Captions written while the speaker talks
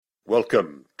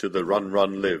Welcome to the Run,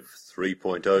 Run, Live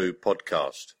 3.0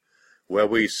 podcast, where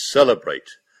we celebrate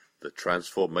the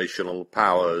transformational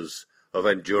powers of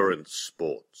endurance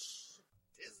sports.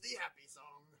 Tis the happy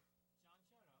song.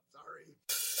 Sorry.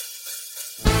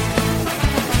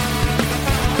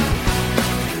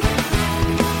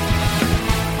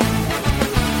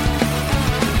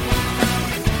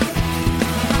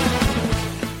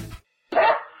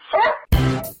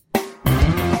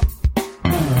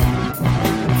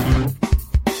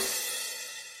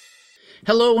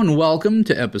 Hello and welcome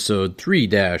to episode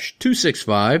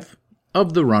 3-265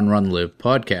 of the Run, Run, Live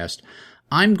podcast.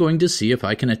 I'm going to see if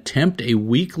I can attempt a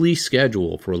weekly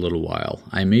schedule for a little while.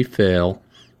 I may fail,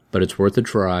 but it's worth a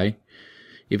try.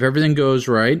 If everything goes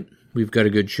right, we've got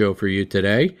a good show for you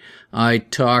today. I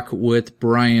talk with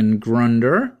Brian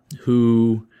Grunder,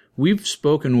 who we've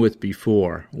spoken with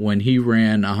before when he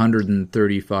ran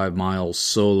 135 miles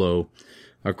solo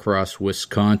across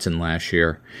Wisconsin last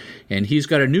year. And he's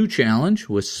got a new challenge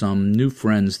with some new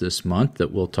friends this month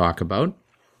that we'll talk about.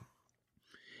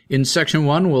 In section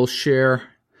 1, we'll share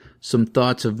some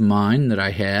thoughts of mine that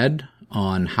I had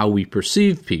on how we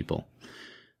perceive people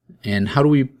and how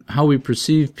we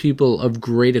perceive people of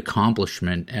great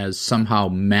accomplishment as somehow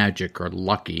magic or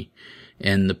lucky,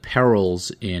 and the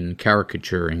perils in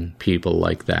caricaturing people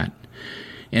like that.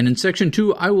 And in section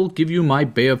 2, I will give you my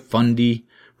Bay of Fundy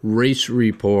race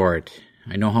report.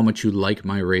 I know how much you like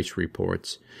my race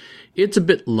reports. It's a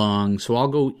bit long, so I'll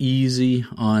go easy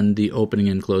on the opening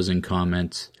and closing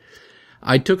comments.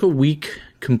 I took a week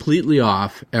completely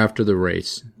off after the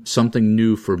race, something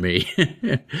new for me.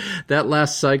 That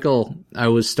last cycle, I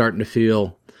was starting to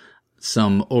feel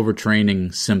some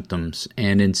overtraining symptoms,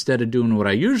 and instead of doing what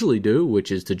I usually do,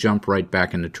 which is to jump right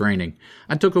back into training,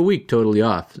 I took a week totally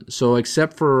off. So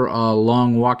except for a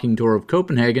long walking tour of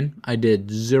Copenhagen, I did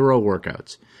 0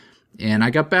 workouts. And I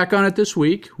got back on it this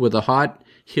week with a hot,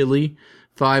 hilly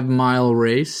 5-mile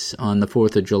race on the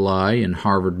 4th of July in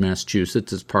Harvard,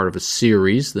 Massachusetts as part of a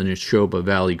series, the Neshoba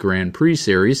Valley Grand Prix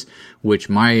series, which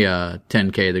my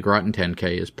 10K, the Groton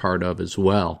 10K, is part of as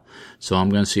well. So I'm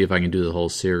going to see if I can do the whole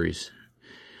series.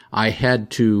 I had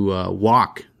to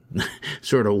walk,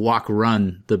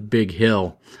 run the big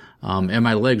hill, and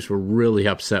my legs were really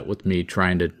upset with me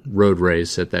trying to road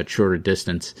race at that shorter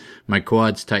distance. My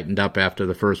quads tightened up after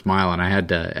the first mile, and I had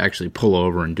to actually pull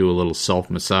over and do a little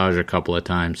self-massage a couple of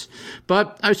times.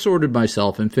 But I sorted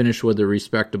myself and finished with a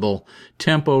respectable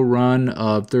tempo run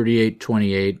of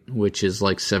 38:28, which is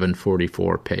like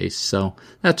 7:44 pace. So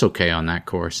that's okay on that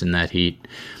course in that heat.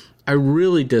 I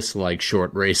really dislike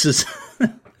short races,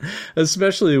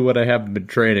 especially when I haven't been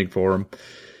training for them.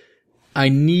 I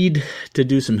need to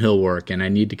do some hill work, and I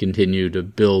need to continue to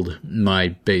build my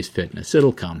base fitness.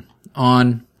 It'll come.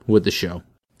 On with the show.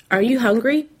 Are you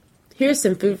hungry? Here's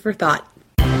some food for thought.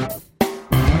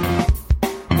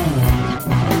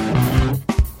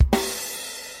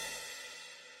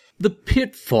 The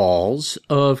pitfalls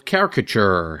of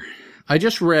caricature. I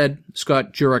just read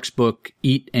Scott Jurek's book,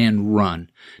 Eat and Run.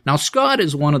 Now, Scott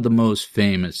is one of the most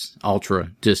famous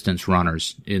ultra-distance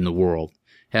runners in the world,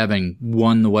 having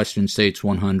won the Western States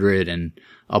 100 and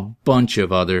a bunch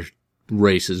of other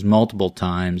races multiple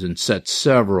times and set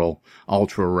several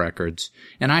ultra records.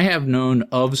 And I have known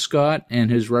of Scott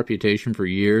and his reputation for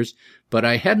years, but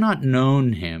I had not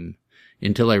known him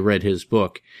until I read his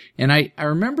book. And I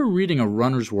remember reading a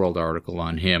Runner's World article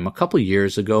on him a couple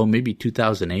years ago, maybe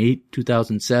 2008,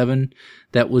 2007,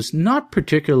 that was not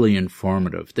particularly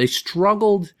informative. They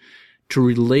struggled to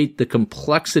relate the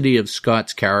complexity of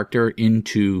Scott's character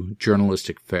into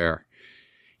journalistic fare.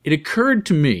 It occurred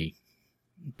to me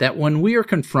that when we are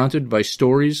confronted by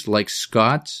stories like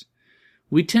Scott's,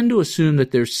 we tend to assume that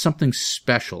there's something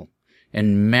special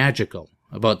and magical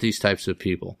about these types of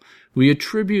people. We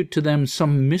attribute to them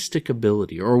some mystic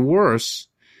ability, or worse,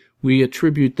 we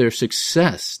attribute their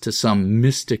success to some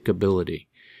mystic ability.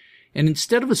 And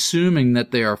instead of assuming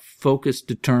that they are focused,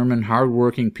 determined,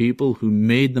 hardworking people who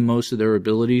made the most of their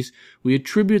abilities, we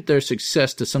attribute their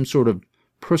success to some sort of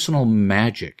personal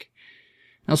magic.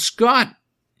 Now, Scott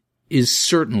is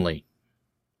certainly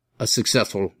a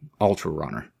successful ultra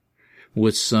runner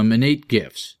with some innate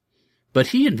gifts, but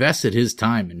he invested his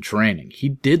time in training. He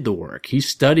did the work. He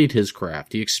studied his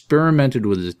craft. He experimented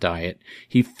with his diet.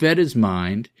 He fed his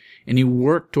mind, and he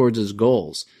worked towards his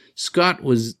goals. Scott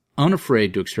was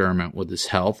unafraid to experiment with his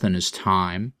health and his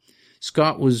time.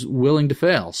 Scott was willing to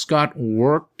fail. Scott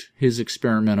worked his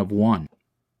experiment of one.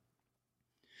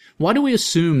 Why do we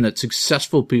assume that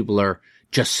successful people are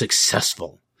just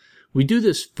successful We do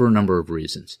this for a number of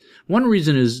reasons. One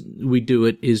reason is we do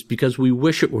it is because we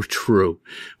wish it were true.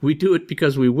 We do it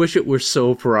because we wish it were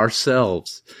so for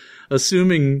ourselves.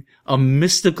 Assuming a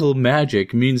mystical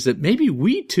magic means that maybe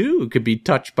we too could be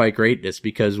touched by greatness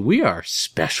because we are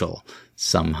special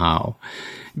somehow.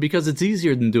 Because it's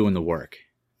easier than doing the work,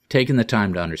 taking the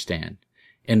time to understand,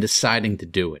 and deciding to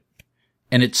do it.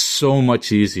 And it's so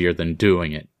much easier than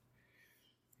doing it.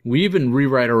 We even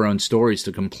rewrite our own stories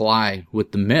to comply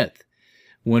with the myth.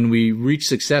 When we reach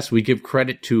success, we give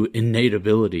credit to innate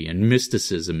ability and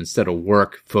mysticism instead of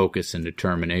work, focus, and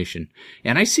determination.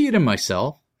 And I see it in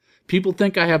myself. People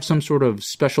think I have some sort of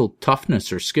special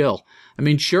toughness or skill. I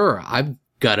mean, sure, I've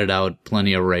gutted out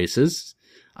plenty of races.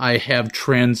 I have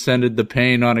transcended the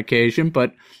pain on occasion,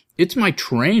 but it's my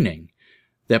training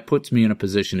that puts me in a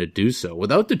position to do so.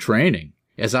 Without the training,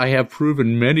 as I have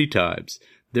proven many times,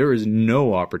 there is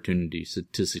no opportunity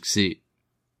to succeed.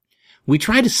 We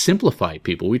try to simplify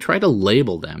people. We try to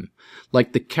label them.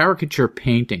 Like the caricature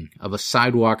painting of a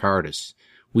sidewalk artist,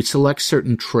 we select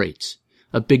certain traits,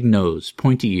 a big nose,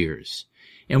 pointy ears,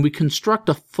 and we construct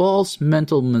a false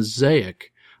mental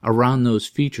mosaic around those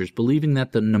features, believing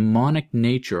that the mnemonic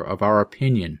nature of our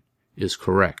opinion is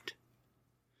correct.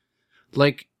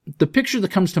 Like the picture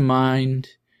that comes to mind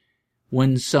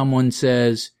when someone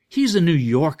says, he's a New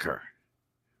Yorker,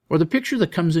 or the picture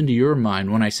that comes into your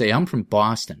mind when I say, I'm from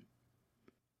Boston.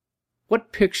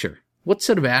 What picture, what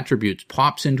set of attributes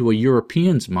pops into a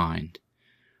European's mind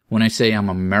when I say I'm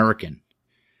American?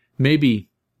 Maybe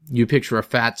you picture a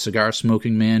fat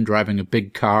cigar-smoking man driving a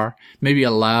big car, maybe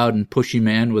a loud and pushy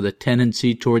man with a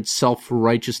tendency towards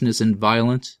self-righteousness and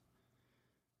violence.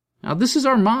 Now this is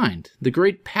our mind, the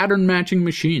great pattern-matching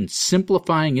machine,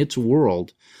 simplifying its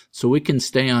world so it can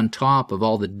stay on top of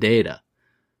all the data.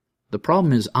 The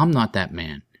problem is I'm not that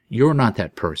man. You're not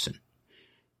that person.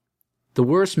 The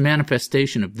worst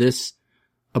manifestation of this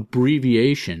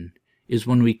abbreviation is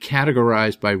when we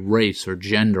categorize by race or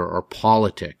gender or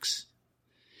politics,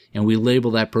 and we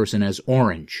label that person as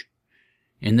orange.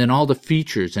 And then all the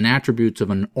features and attributes of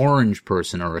an orange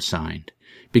person are assigned.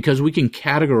 Because we can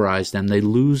categorize them, they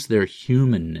lose their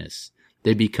humanness.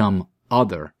 They become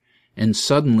other. And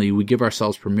suddenly we give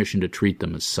ourselves permission to treat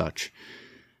them as such.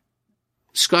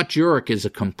 Scott Jurek is a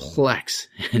complex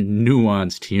and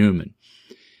nuanced human.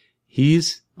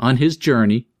 He's on his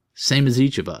journey, same as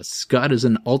each of us. Scott is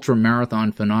an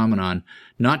ultramarathon phenomenon,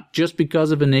 not just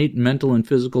because of innate mental and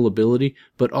physical ability,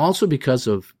 but also because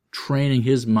of training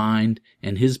his mind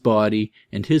and his body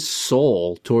and his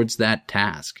soul towards that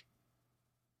task.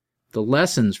 The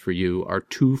lessons for you are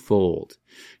twofold.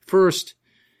 First,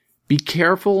 be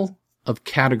careful of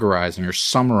categorizing or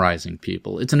summarizing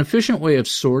people. It's an efficient way of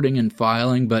sorting and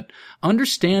filing, but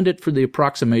understand it for the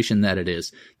approximation that it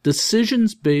is.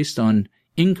 Decisions based on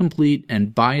incomplete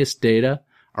and biased data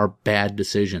are bad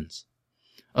decisions.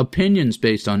 Opinions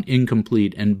based on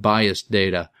incomplete and biased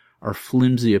data are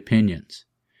flimsy opinions.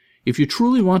 If you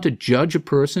truly want to judge a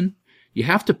person, you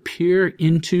have to peer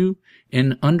into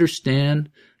and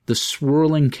understand the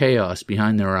swirling chaos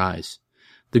behind their eyes.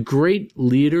 The great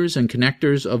leaders and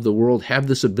connectors of the world have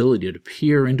this ability to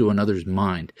peer into another's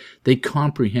mind. They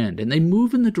comprehend, and they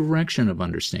move in the direction of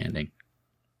understanding.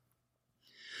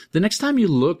 The next time you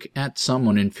look at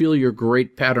someone and feel your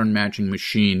great pattern-matching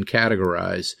machine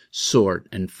categorize, sort,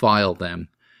 and file them,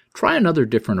 try another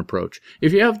different approach.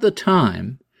 If you have the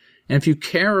time, and if you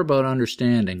care about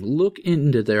understanding, look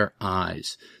into their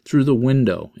eyes, through the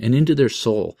window, and into their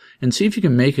soul, and see if you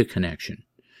can make a connection.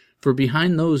 For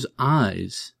behind those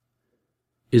eyes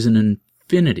is an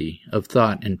infinity of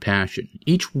thought and passion.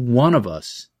 Each one of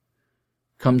us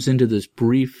comes into this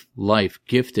brief life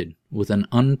gifted with an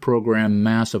unprogrammed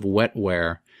mass of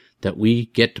wetware that we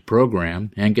get to program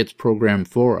and gets programmed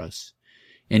for us.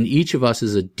 And each of us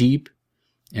is a deep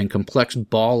and complex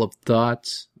ball of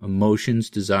thoughts, emotions,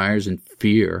 desires, and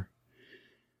fear.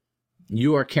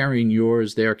 You are carrying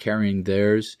yours, they are carrying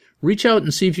theirs. Reach out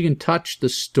and see if you can touch the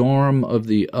storm of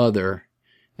the other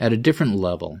at a different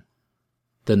level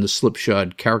than the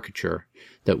slipshod caricature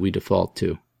that we default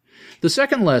to. The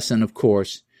second lesson, of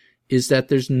course, is that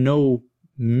there's no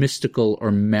mystical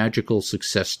or magical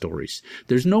success stories.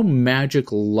 There's no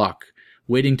magic luck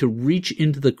waiting to reach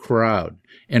into the crowd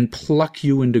and pluck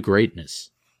you into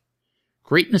greatness.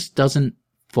 Greatness doesn't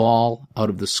fall out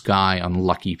of the sky on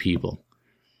lucky people.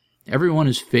 Everyone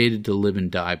is fated to live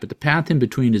and die, but the path in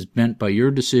between is bent by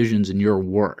your decisions and your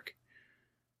work.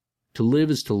 To live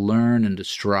is to learn and to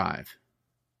strive.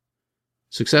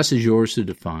 Success is yours to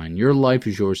define. Your life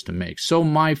is yours to make. So,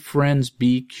 my friends,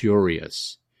 be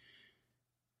curious.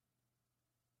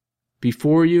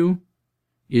 Before you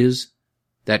is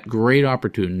that great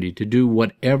opportunity to do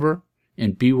whatever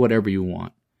and be whatever you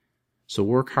want. So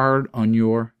work hard on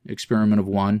your experiment of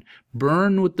one.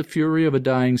 Burn with the fury of a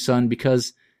dying sun,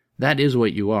 because that is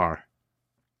what you are.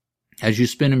 As you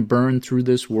spin and burn through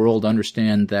this world,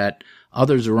 understand that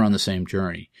others are on the same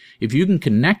journey. If you can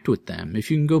connect with them, if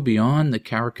you can go beyond the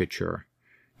caricature,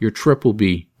 your trip will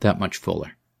be that much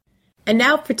fuller. And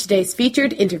now for today's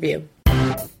featured interview.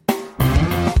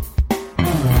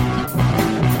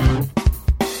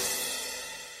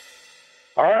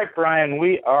 All right, Brian,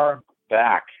 we are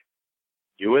back.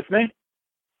 You with me?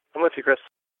 I'm with you, Chris.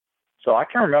 So I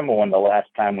can't remember when the last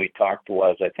time we talked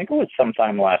was. I think it was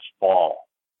sometime last fall.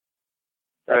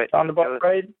 That Right. sound about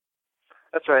right?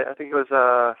 That's right. I think it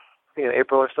was in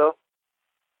April or so.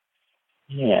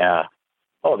 Yeah.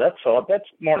 Oh, that's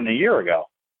more than a year ago.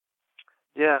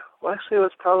 Yeah. Well, actually, it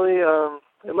was probably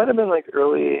it might have been like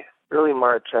early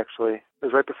March. Actually, it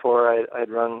was right before I'd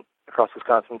run across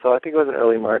Wisconsin, so I think it was in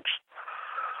early March.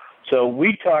 So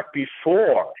we talked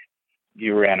before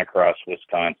you ran across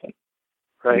Wisconsin.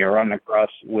 Right. You're running across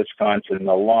Wisconsin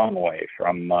the long way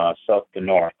from south to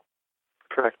north.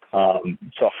 Correct.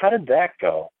 So how did that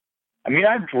go? I mean,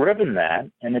 I've driven that,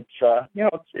 and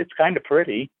it's kind of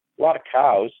pretty. A lot of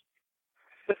cows.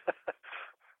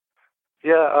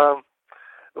 Yeah.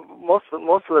 Most of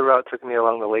the route took me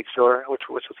along the lakeshore, which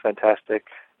was fantastic.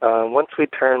 Once we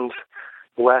turned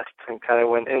west and kind of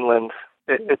went inland,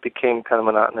 it became kind of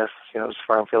monotonous. Just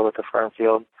farm field with the farm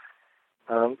field.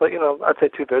 But I'd say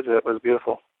 2/3 of it was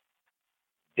beautiful.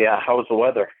 Yeah. How was the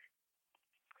weather?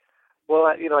 Well,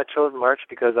 I chose March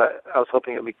because I was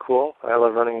hoping it would be cool. I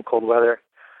love running in cold weather.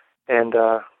 And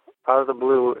out of the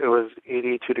blue, it was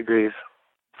 82 degrees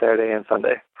Saturday and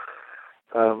Sunday.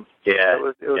 Yeah. It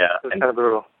was kind of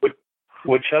brutal.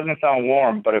 Which doesn't sound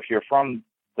warm, but if you're from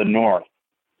the north,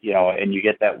 and you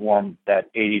get that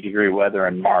 80-degree weather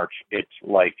in March,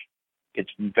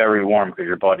 it's very warm because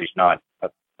your body's not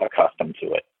accustomed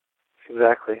to it.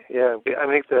 Exactly. Yeah. I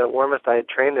think the warmest I had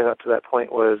trained in up to that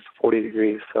point was 40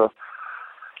 degrees. So.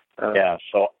 Yeah.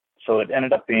 So it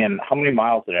ended up being, how many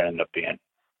miles did it end up being?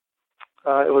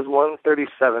 It was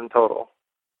 137 total.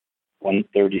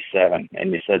 137,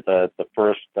 and you said the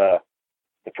first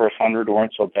 100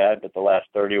 weren't so bad, but the last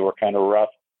 30 were kind of rough.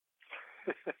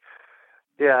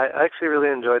 Yeah, I actually really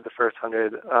enjoyed the first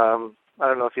 100. I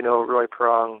don't know if you know Roy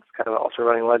Perong, he's kind of an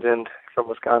ultra-running legend from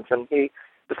Wisconsin. He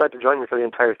decided to join me for the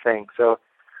entire thing. So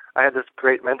I had this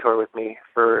great mentor with me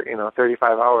for,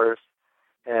 35 hours,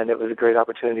 and it was a great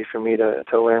opportunity for me to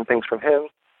learn things from him.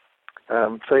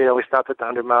 So, we stopped at the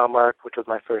 100-mile mark, which was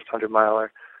my first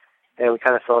 100-miler, and we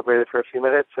kind of celebrated for a few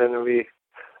minutes, and we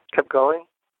kept going.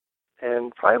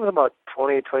 And probably about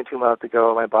 20, 22 miles to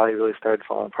go, my body really started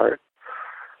falling apart.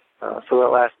 So that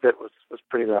last bit was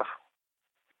pretty rough.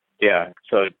 Yeah.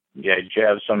 So yeah, did you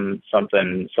have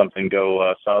something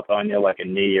go south on you, like a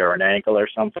knee or an ankle or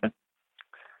something?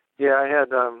 Yeah, I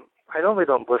had. I normally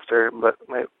don't blister, but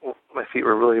my feet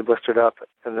were really blistered up,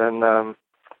 and then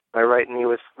my right knee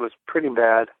was pretty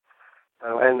bad.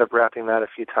 I ended up wrapping that a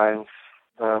few times,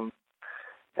 and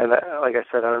like I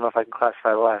said, I don't know if I can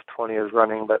classify the last 20 as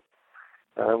running, but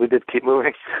we did keep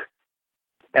moving.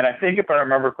 And I think if I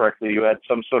remember correctly, you had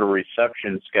some sort of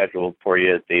reception scheduled for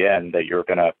you at the end that you were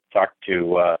going to talk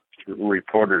to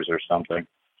reporters or something,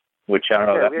 which I don't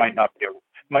know, that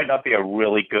might not be a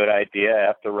really good idea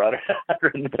after running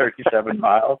 137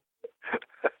 miles.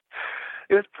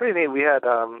 It was pretty neat. We had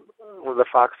the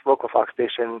local Fox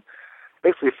station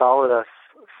basically followed us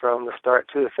from the start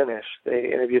to the finish.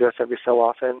 They interviewed us every so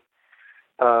often.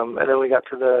 And then we got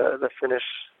to the finish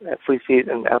at Fleet Feet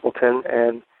in Appleton,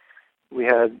 and we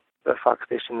had the Fox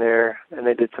station there, and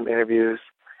they did some interviews.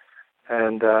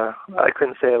 And I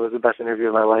couldn't say it was the best interview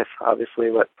of my life,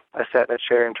 obviously, but I sat in a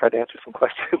chair and tried to answer some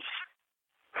questions.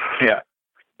 Yeah.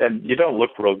 And you don't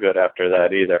look real good after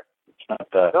that either. It's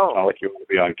not like you want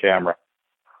to be on camera.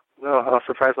 No, I was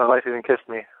surprised my wife even kissed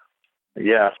me.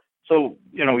 Yeah. So,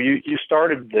 you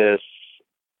started this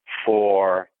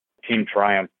for Team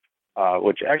Triumph,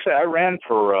 which actually I ran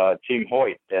for Team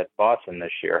Hoyt at Boston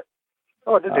this year.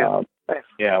 Oh, did you? Nice.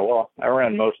 Yeah, well, I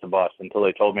ran most of Boston until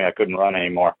they told me I couldn't run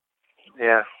anymore.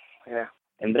 Yeah.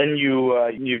 And then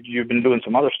you've been doing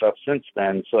some other stuff since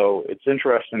then. So it's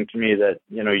interesting to me that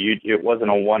it wasn't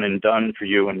a one and done for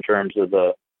you in terms of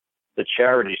the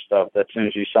charity stuff. That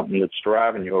seems to be something that's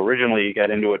driving you. Originally, you got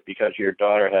into it because your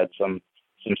daughter had some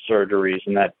surgeries,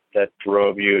 and that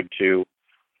drove you to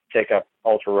take up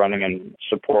ultra running and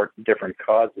support different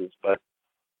causes. But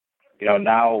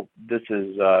now this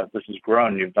is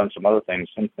grown. You've done some other things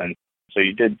since then. So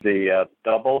you did the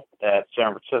double at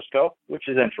San Francisco, which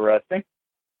is interesting.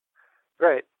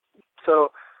 Right.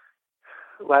 So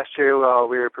last year, while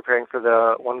we were preparing for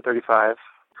the 135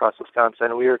 across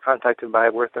Wisconsin, we were contacted by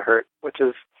Worth the Hurt, which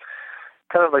is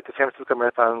kind of like the San Francisco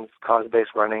Marathon's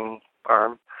cause-based running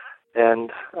arm.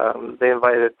 And they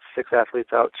invited 6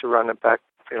 athletes out to run it back,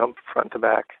 front to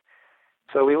back.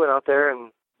 So we went out there,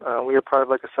 and we were part of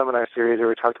like a seminar series where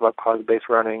we talked about cause-based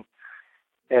running.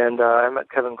 And I met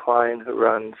Kevin Klein, who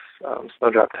runs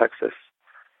SnowDrop, Texas.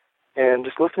 And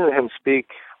just listening to him speak,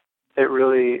 it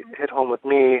really hit home with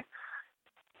me,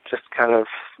 just kind of,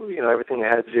 everything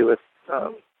that had to do with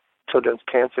children's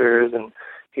cancers. And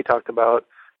he talked about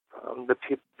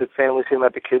the families he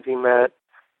met, the kids he met,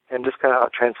 and just kind of how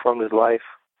it transformed his life.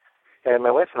 And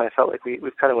my wife and I felt like we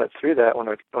kind of went through that when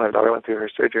our daughter went through her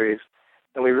surgeries.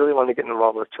 And we really wanted to get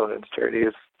involved with children's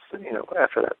charities,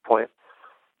 after that point.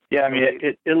 Yeah, I mean,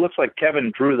 it looks like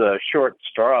Kevin drew the short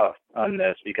straw on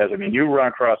this because, I mean, you run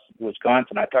across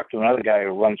Wisconsin. I talked to another guy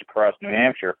who runs across New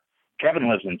Hampshire. Kevin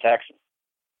lives in Texas.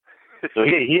 So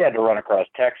he had to run across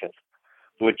Texas,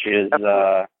 which is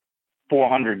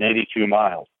 482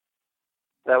 miles.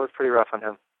 That was pretty rough on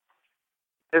him.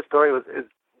 His story is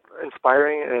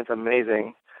inspiring and it's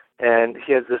amazing. And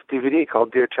he has this DVD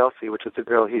called Dear Chelsea, which is the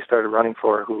girl he started running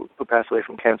for who passed away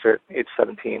from cancer at age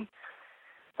 17.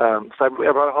 So I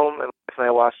brought it home, and I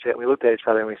watched it, and we looked at each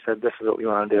other, and we said, this is what we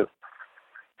want to do.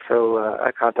 So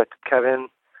I contacted Kevin,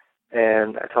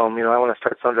 and I told him, I want to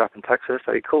start SnowDrop in Texas.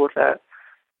 Are you cool with that?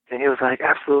 And he was like,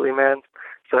 absolutely, man.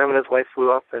 So him and his wife flew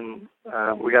up, and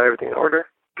we got everything in order.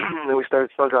 And then we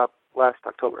started SnowDrop last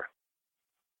October.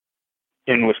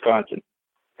 In Wisconsin?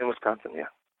 In Wisconsin, yeah.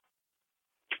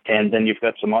 And then you've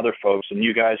got some other folks, and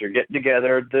you guys are getting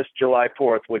together this July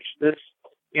 4th, which this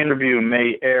interview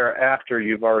may air after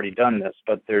you've already done this,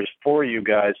 but there's 4 of you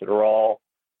guys that are all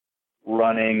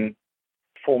running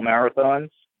full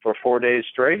marathons for 4 days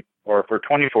straight or for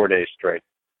 24 days straight.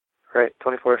 Right,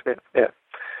 24 days, yeah.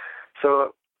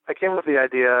 So I came with the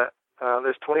idea,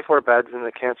 there's 24 beds in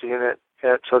the cancer unit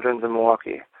at Children's in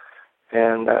Milwaukee.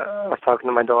 And I was talking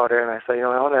to my daughter, and I said,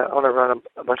 I want to run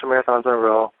a bunch of marathons in a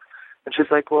row. And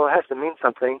she's like, well, it has to mean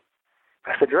something.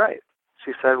 I said, you're right.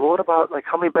 She said, well, what about,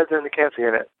 how many beds are in the cancer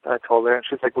unit? And I told her, and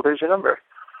she's like, well, there's your number.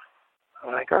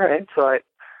 I'm like, all right. So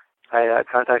I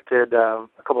contacted a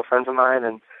couple of friends of mine,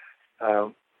 and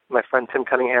my friend Tim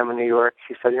Cunningham in New York.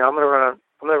 He said, I'm going to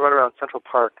run around Central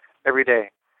Park every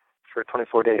day for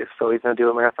 24 days. So he's going to do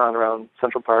a marathon around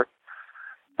Central Park.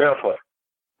 Barefoot?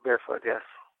 Barefoot, yes.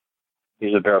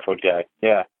 He's a barefoot guy.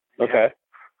 Yeah. Okay.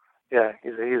 Yeah,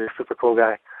 he's a super cool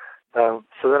guy. So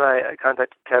then I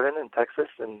contacted Kevin in Texas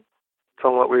and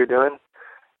told him what we were doing.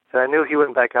 And I knew he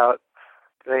wouldn't back out.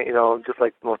 Just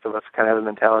like most of us kind of have a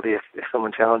mentality, if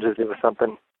someone challenges you with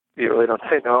something, you really don't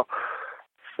say no.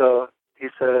 So he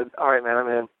said, all right, man,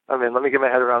 I'm in. Let me get my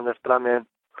head around this, but I'm in.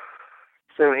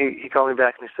 So he called me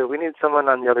back and he said, we need someone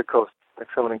on the other coast, like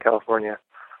someone in California.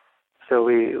 So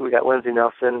we got Lindsay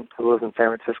Nelson, who lives in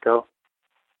San Francisco.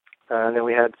 And then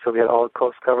we had all the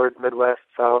coast covered, Midwest,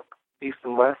 South, East,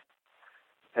 and West.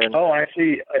 And I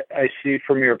see. I see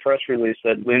from your press release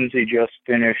that Lindsay just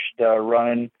finished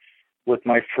running with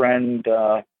my friend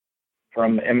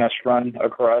from MS Run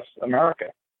Across America.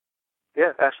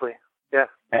 Yeah, Ashley. Yeah.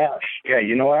 Ash. Yeah,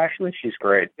 you know Ashley? She's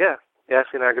great. Yeah.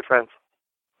 Ashley and I are good friends.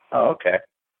 Oh, okay.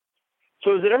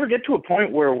 So does it ever get to a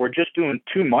point where we're just doing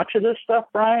too much of this stuff,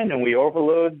 Brian, and we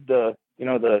overload the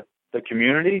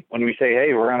community when we say,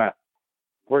 hey, we're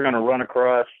gonna run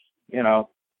across,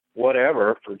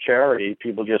 whatever for charity?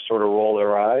 People just sort of roll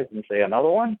their eyes and say another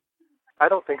one? I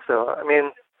don't think so. I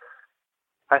mean,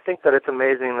 I think that it's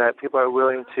amazing that people are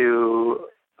willing to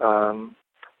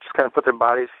just kind of put their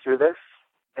bodies through this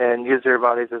and use their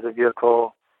bodies as a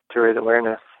vehicle to raise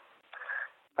awareness.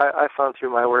 I found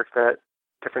through my work that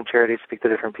different charities speak to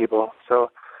different people. So,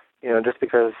 just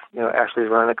because, Ashley's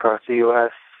running across the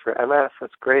U.S. for MS,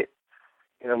 that's great.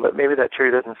 But maybe that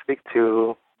charity doesn't speak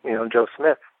to, Joe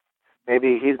Smith.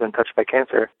 Maybe he's been touched by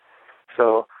cancer.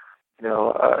 So,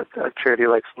 a charity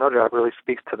like SnowDrop really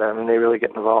speaks to them, and they really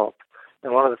get involved.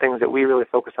 And one of the things that we really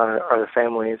focus on are the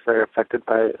families that are affected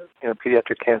by,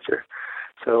 pediatric cancer.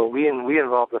 So we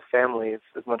involve the families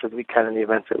as much as we can in the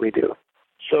events that we do.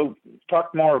 So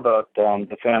talk more about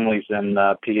the families and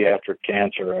pediatric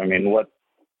cancer. I mean,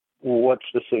 what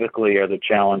specifically are the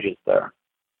challenges there?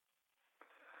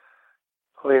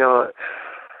 Well,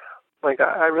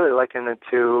 I really liken it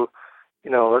to,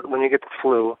 when you get the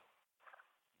flu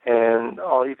and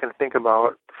all you can think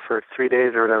about for 3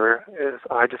 days or whatever is,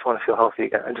 I just want to feel healthy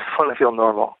again. I just want to feel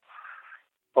normal.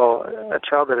 Well, a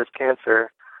child that has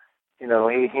cancer, he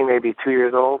may be 2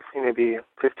 years old, he may be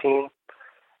 15,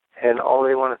 and all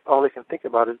they can think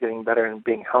about is getting better and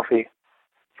being healthy,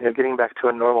 getting back to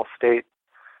a normal state,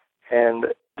 and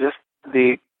just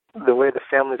the way the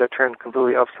families are turned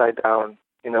completely upside down,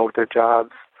 with their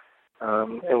jobs,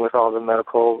 and with all the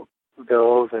medical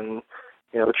bills and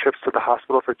the trips to the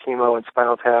hospital for chemo and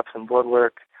spinal taps and blood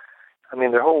work. I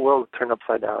mean, their whole world is turned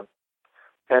upside down,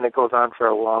 and it goes on for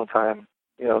a long time.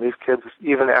 These kids,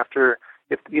 even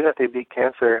if they beat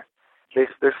cancer,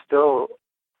 they're still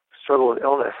struggle with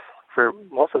illness for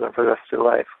most of them for the rest of their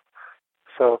life.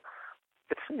 So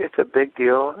it's a big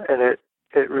deal, and it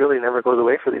really never goes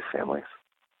away for these families.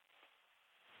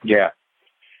 Yeah.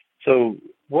 So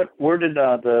where did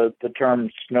the term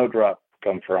SnowDrop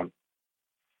come from?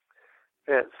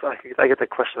 Yeah, so I get that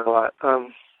question a lot.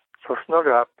 So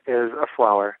SnowDrop is a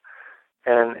flower,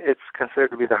 and it's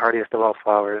considered to be the hardiest of all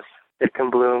flowers. It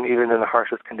can bloom even in the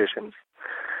harshest conditions.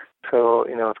 So,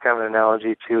 it's kind of an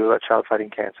analogy to a child fighting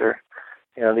cancer.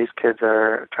 These kids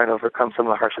are trying to overcome some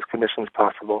of the harshest conditions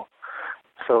possible.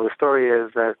 So the story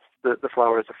is that the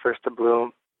flower is the first to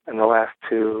bloom and the last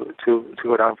to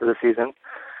go down for the season.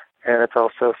 And it's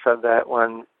also said that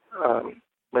when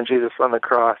Jesus on the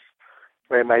cross,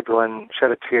 Mary Magdalene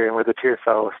shed a tear, and where the tear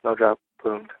fell, a snowdrop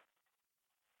bloomed.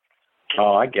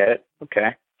 Oh, I get it.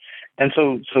 Okay. And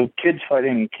so kids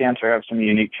fighting cancer have some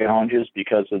unique challenges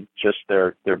because of just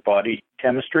their body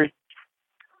chemistry?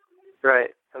 Right.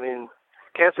 I mean,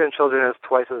 cancer in children is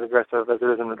twice as aggressive as it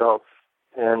is in adults.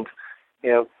 And,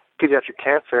 pediatric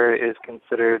cancer is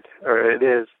considered, or it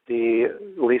is the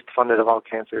least funded of all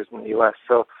cancers in the U.S.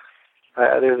 So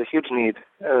there's a huge need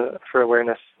for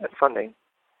awareness and funding.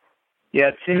 Yeah,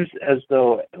 it seems as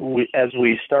though as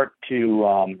we start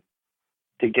to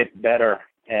get better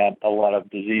at a lot of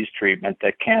disease treatment,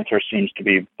 that cancer seems to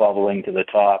be bubbling to the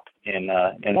top in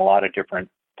a lot of different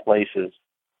places,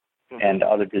 and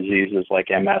other diseases like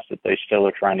MS that they still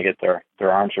are trying to get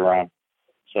their arms around.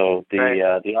 So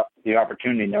the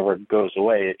opportunity never goes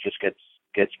away. It just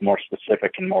gets more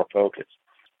specific and more focused.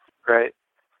 Right.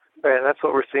 And that's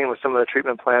what we're seeing with some of the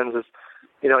treatment plans is,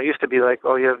 it used to be like,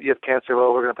 oh, you have cancer,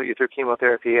 well, we're going to put you through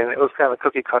chemotherapy, and it was kind of a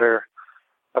cookie-cutter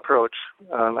approach.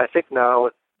 I think now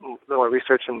with the more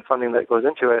research and funding that goes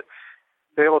into it,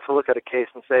 they're able to look at a case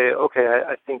and say, okay,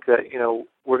 I think that,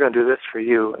 we're going to do this for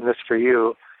you and this for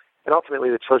you, and ultimately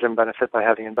the children benefit by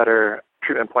having a better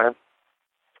treatment plan.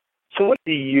 So what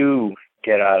do you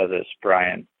get out of this,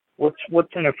 Brian? What's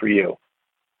in it for you?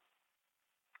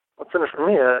 What's in it for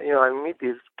me? I meet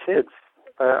these kids.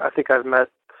 I think I've met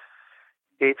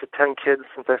 8 to 10 kids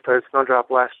since I started SnowDrop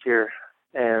last year,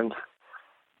 and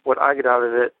what I get out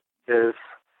of it is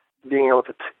being able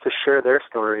to share their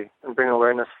story and bring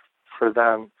awareness for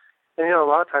them. And, a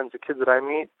lot of times the kids that I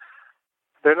meet,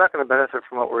 they're not going to benefit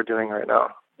from what we're doing right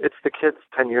now. It's the kids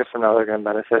 10 years from now that are going to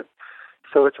benefit.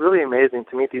 So it's really amazing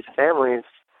to meet these families,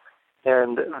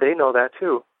 and they know that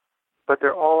too. But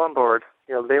they're all on board.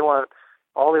 All they want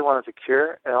is a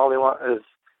cure, and all they want is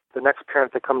the next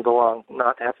parent that comes along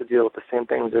not to have to deal with the same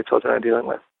things their children are dealing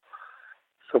with.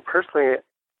 So personally,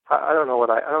 I don't know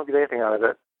I don't get anything out of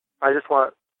it. I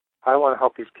want to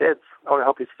help these kids. I want to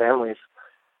help these families.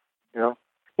 Well,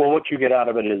 what you get out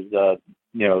of it is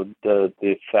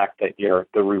the fact that you're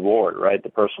the reward, right? The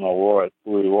personal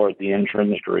reward, the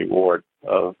intrinsic reward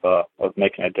of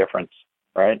making a difference,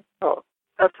 right? Oh,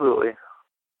 absolutely.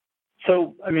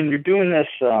 So, I mean, you're doing this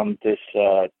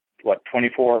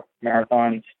 24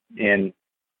 marathons in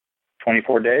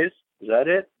 24 days? Is that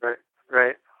it?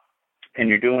 Right. And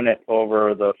you're doing it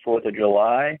over the 4th of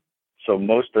July, so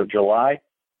most of July.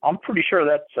 I'm pretty sure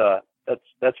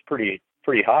that's pretty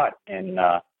hot in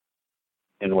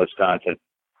Wisconsin.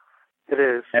 It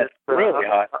is. It's really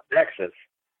hot in Texas.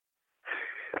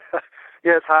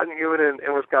 Yeah, it's hot and humid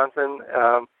in Wisconsin.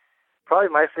 Probably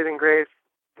my saving grace,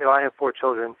 I have 4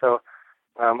 children, so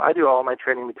I do all my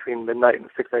training between midnight and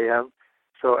 6 a.m.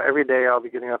 So every day I'll be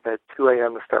getting up at 2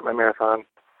 a.m. to start my marathon.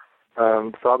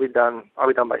 So I'll be done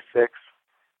by 6,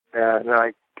 and then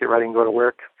I get ready and go to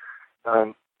work.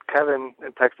 Kevin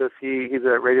in Texas, he's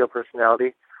a radio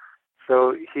personality,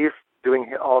 so he's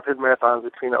doing all of his marathons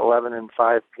between 11 and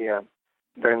 5 p.m.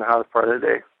 during the hottest part of the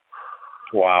day.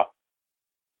 Wow.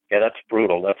 Yeah, that's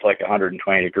brutal. That's like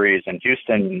 120 degrees. And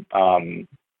Houston,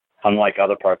 unlike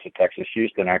other parts of Texas,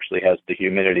 Houston actually has the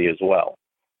humidity as well.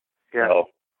 Yeah. So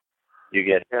you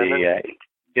get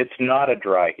it's not a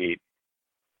dry heat.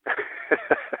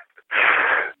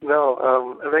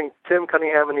 No, I think Tim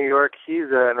Cunningham in New York,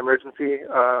 he's an emergency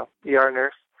ER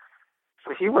nurse.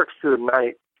 So he works through the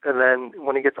night, and then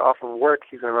when he gets off of work,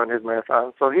 he's going to run his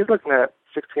marathon. So he's looking at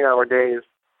 16-hour days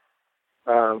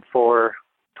for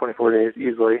 24 days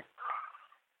easily.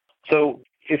 So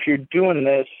if you're doing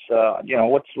this,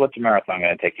 what's a marathon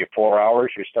going to take you? 4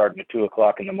 hours? You're starting at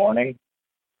 2:00 in the morning.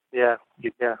 Yeah.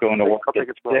 You're going to work at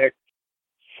 6.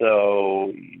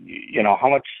 So, how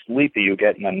much sleep are you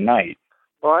getting a night?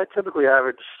 Well, I typically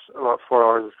average about 4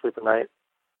 hours of sleep a night.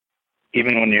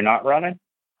 Even when you're not running?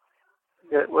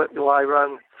 Yeah, well, I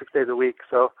run 6 days a week,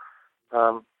 so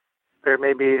there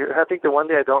may be, I think the one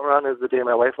day I don't run is the day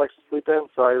my wife likes to sleep in,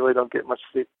 so I really don't get much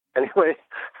sleep anyway.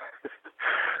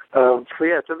 So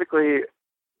yeah, typically,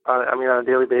 on a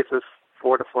daily basis,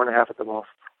 4 to 4.5 at the most.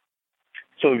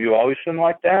 So have you always been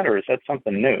like that, or is that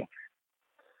something new?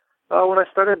 When I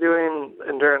started doing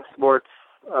endurance sports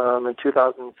in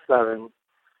 2007,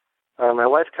 my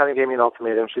wife kind of gave me an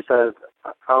ultimatum. She said,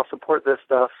 I'll support this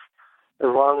stuff as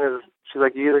long as, she's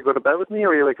like, you either go to bed with me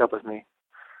or you wake up with me.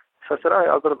 So I said, all right,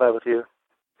 I'll go to bed with you.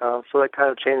 So that kind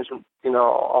of changed,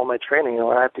 all my training.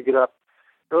 I have to get up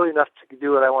early enough to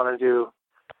do what I want to do,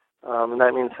 and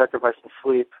that means sacrificing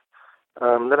sleep.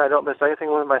 Then I don't miss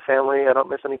anything with my family. I don't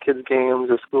miss any kids'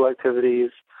 games or school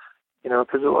activities,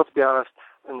 because let's be honest,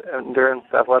 endurance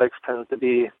athletics tends to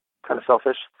be kind of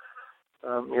selfish.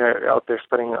 You're out there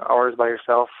spending hours by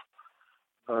yourself.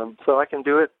 So I can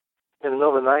do it in the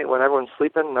middle of the night when everyone's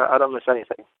sleeping. I don't miss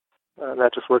anything.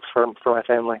 That just works for my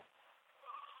family.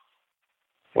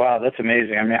 Wow, that's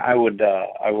amazing. I mean, I would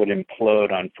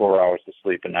implode on 4 hours of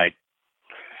sleep a night.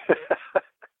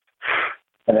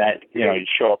 And that, you'd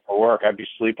show up for work. I'd be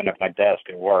sleeping at my desk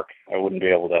at work. I wouldn't be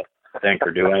able to think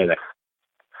or do anything.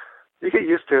 You get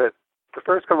used to it. The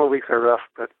first couple of weeks are rough,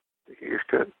 but you get used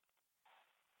to it.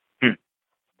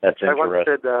 That's interesting. I once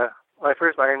did my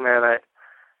first Ironman.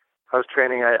 I was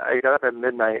training. I got up at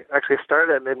midnight. Actually, I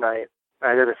started at midnight.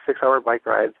 I did a 6-hour bike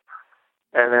ride,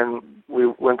 and then we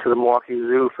went to the Milwaukee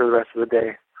Zoo for the rest of the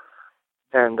day.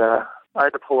 And I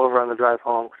had to pull over on the drive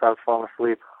home because I was falling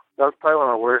asleep. That was probably one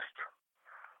of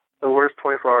the worst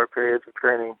 24-hour periods of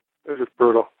training. It was just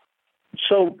brutal.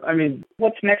 So, I mean,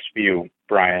 what's next for you,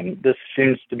 Brian? This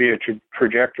seems to be a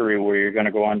trajectory where you're going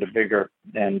to go on to bigger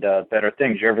and better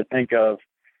things. You ever think of,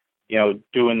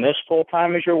 doing this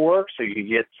full-time as your work so you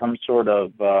get some sort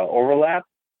of overlap?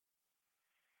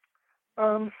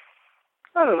 I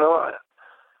don't know.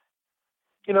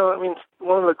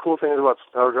 One of the cool things about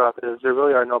SnowDrop is there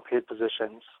really are no paid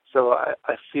positions. So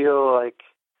I feel like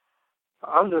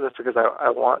I'm doing this because I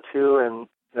want to, and,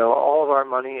 all of our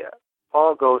money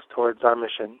all goes towards our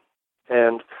mission.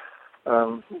 And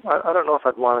I don't know if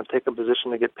I'd want to take a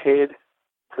position to get paid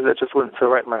because it just wouldn't feel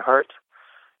right in my heart.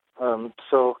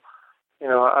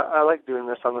 I like doing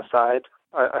this on the side.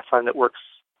 I find it works.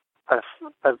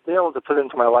 I've been able to put it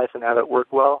into my life and have it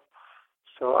work well.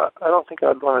 So I don't think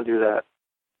I'd want to do that.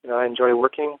 I enjoy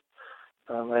working.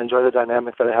 I enjoy the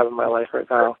dynamic that I have in my life right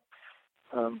now.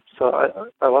 So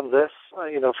I love this.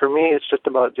 For me, it's just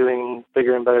about doing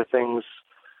bigger and better things,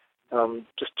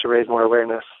 just to raise more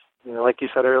awareness. Like you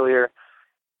said earlier,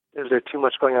 is there too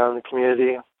much going on in the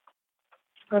community?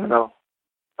 I don't know.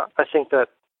 I think that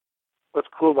what's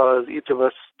cool about it is each of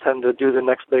us tend to do the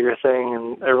next bigger thing,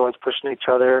 and everyone's pushing each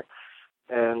other,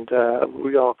 and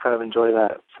we all kind of enjoy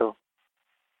that. So,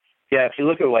 yeah, if you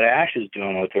look at what Ash is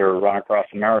doing with her Run Across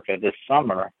America this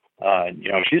summer,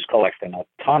 she's collecting a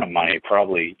ton of money,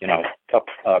 probably,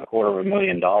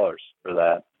 $250,000 for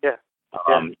that. Yeah.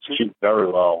 She's very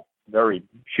low.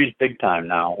 She's big time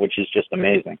now, which is just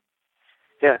amazing.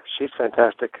 Yeah, she's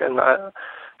fantastic, and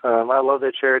I love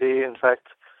their charity. In fact,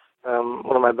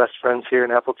 one of my best friends here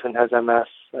in Appleton has MS,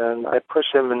 and I push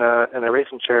him in a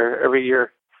racing chair every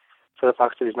year for the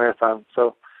Fox Cities Marathon.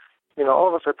 So, all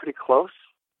of us are pretty close,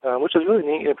 which is really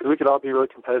neat because we could all be really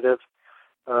competitive,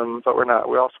 but we're not.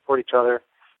 We all support each other,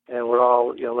 and we're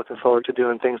all looking forward to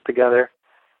doing things together,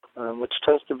 which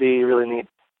tends to be really neat.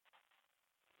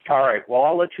 All right. Well,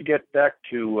 I'll let you get back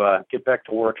to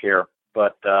work here,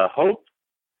 but hope,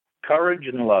 courage,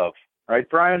 and love. Right,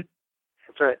 Brian?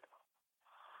 That's right.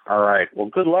 All right. Well,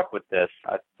 good luck with this.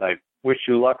 I wish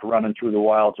you luck running through the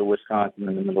wilds of Wisconsin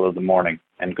in the middle of the morning,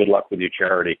 and good luck with your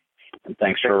charity. And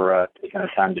thanks for taking the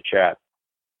time to chat.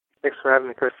 Thanks for having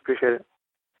me, Chris. Appreciate it.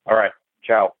 All right.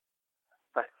 Ciao.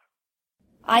 Bye.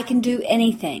 I can do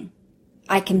anything.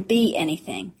 I can be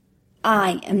anything.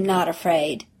 I am not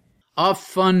afraid. A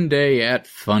fun day at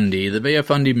Fundy, the Bay of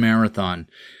Fundy Marathon.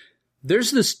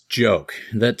 There's this joke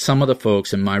that some of the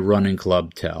folks in my running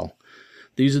club tell.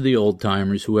 These are the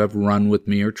old-timers who have run with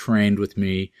me or trained with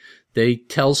me. They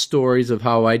tell stories of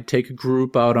how I'd take a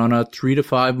group out on a 3 to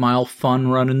 5 mile fun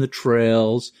run in the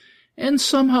trails, and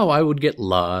somehow I would get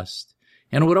lost,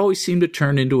 and it would always seem to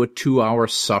turn into a 2-hour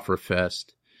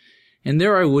sufferfest. And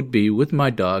there I would be with my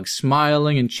dog,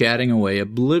 smiling and chatting away,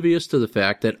 oblivious to the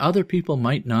fact that other people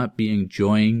might not be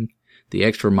enjoying the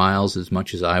extra miles as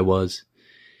much as I was.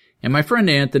 And my friend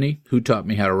Anthony, who taught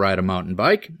me how to ride a mountain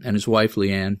bike, and his wife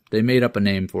Leanne, they made up a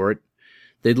name for it.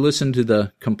 They'd listen to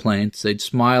the complaints, they'd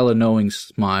smile a knowing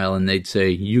smile, and they'd say,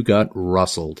 "You got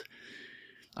rustled."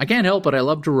 I can't help it, I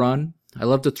love to run. I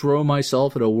love to throw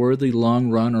myself at a worthy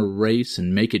long run or race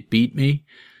and make it beat me.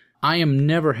 I am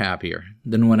never happier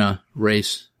than when a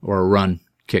race or a run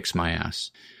kicks my ass.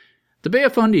 The Bay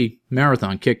of Fundy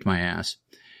Marathon kicked my ass.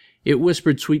 It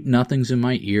whispered sweet nothings in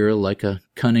my ear like a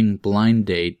cunning blind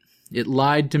date. It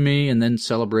lied to me and then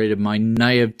celebrated my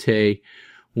naivete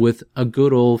with a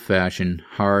good old-fashioned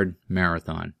hard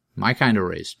marathon. My kind of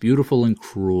race, beautiful and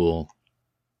cruel.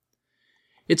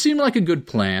 It seemed like a good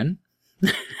plan.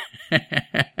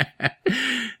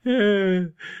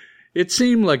 It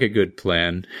seemed like a good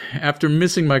plan. After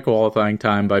missing my qualifying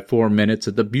time by 4 minutes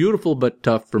at the beautiful but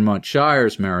tough Vermont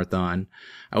Shires Marathon,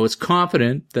 I was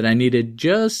confident that I needed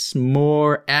just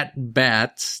more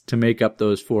at-bats to make up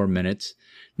those 4 minutes.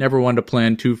 Never one to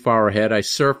plan too far ahead. I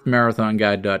surfed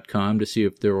marathonguide.com to see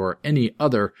if there were any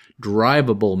other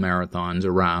drivable marathons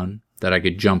around that I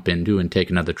could jump into and take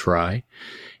another try.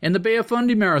 And the Bay of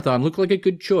Fundy Marathon looked like a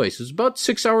good choice. It was about a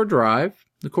 6-hour drive.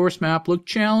 The course map looked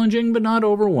challenging, but not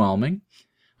overwhelming.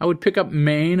 I would pick up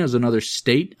Maine as another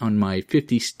state on my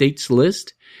 50 states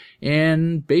list,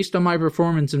 and based on my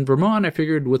performance in Vermont, I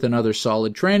figured with another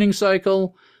solid training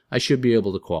cycle, I should be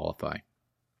able to qualify.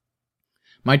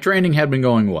 My training had been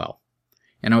going well,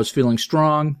 and I was feeling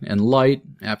strong and light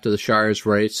after the Shires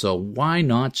race, so why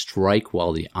not strike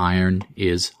while the iron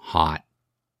is hot?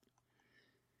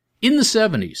 In the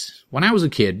 70s, when I was a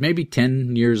kid, maybe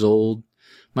 10 years old,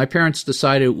 my parents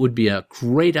decided it would be a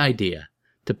great idea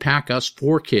to pack us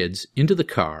 4 kids into the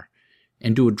car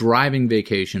and do a driving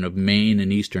vacation of Maine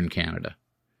and eastern Canada.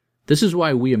 This is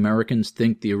why we Americans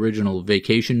think the original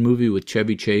Vacation movie with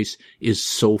Chevy Chase is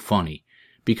so funny,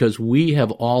 because we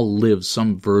have all lived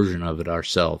some version of it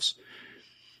ourselves.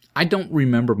 I don't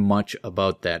remember much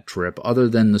about that trip, other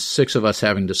than the 6 of us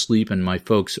having to sleep in my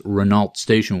folks' Renault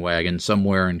station wagon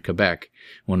somewhere in Quebec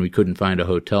when we couldn't find a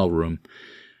hotel room.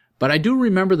 But I do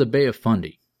remember the Bay of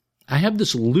Fundy. I have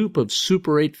this loop of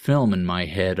Super 8 film in my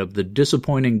head of the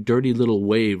disappointing dirty little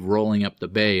wave rolling up the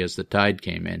bay as the tide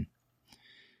came in.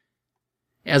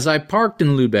 As I parked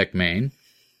in Lubec, Maine,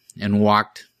 and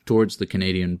walked towards the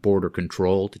Canadian border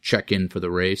control to check in for the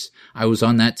race, I was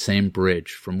on that same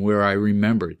bridge from where I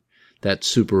remembered that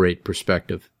Super 8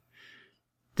 perspective.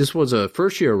 This was a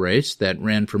first-year race that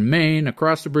ran from Maine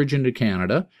across the bridge into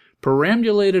Canada,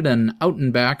 perambulated and out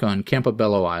and back on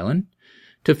Campobello Island,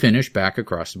 to finish back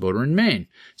across the border in Maine.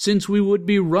 Since we would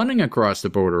be running across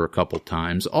the border a couple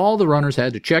times, all the runners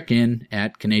had to check in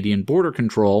at Canadian Border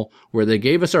Control, where they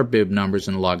gave us our bib numbers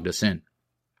and logged us in.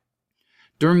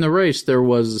 During the race, there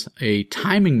was a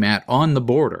timing mat on the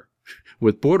border,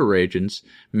 with border agents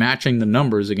matching the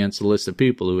numbers against the list of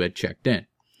people who had checked in.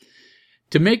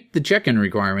 To make the check-in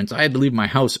requirements, I had to leave my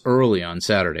house early on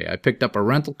Saturday. I picked up a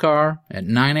rental car at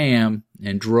 9 a.m.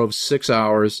 and drove 6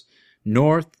 hours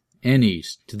north and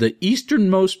east to the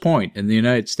easternmost point in the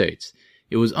United States.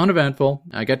 It was uneventful.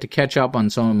 I got to catch up on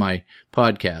some of my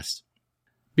podcasts.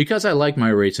 Because I like my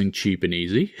racing cheap and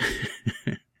easy,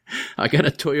 I got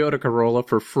a Toyota Corolla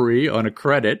for free on a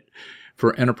credit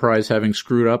for Enterprise having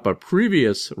screwed up a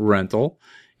previous rental,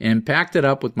 and packed it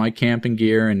up with my camping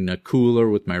gear and a cooler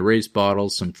with my race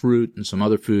bottles, some fruit, and some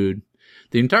other food.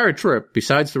 The entire trip,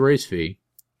 besides the race fee,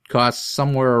 cost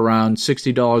somewhere around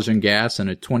 $60 in gas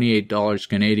and at $28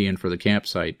 Canadian for the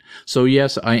campsite. So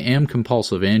yes, I am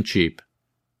compulsive and cheap.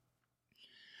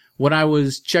 When I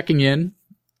was checking in,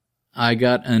 I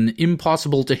got an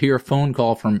impossible-to-hear phone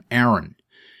call from Aaron.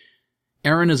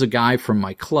 Aaron is a guy from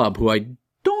my club who I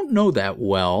don't know that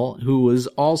well, who was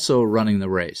also running the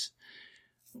race.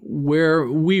 Where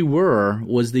we were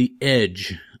was the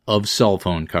edge of cell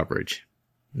phone coverage.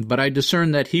 But I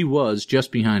discerned that he was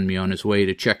just behind me on his way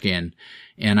to check in,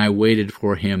 and I waited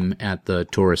for him at the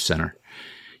tourist center.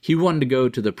 He wanted to go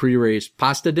to the pre-race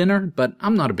pasta dinner, but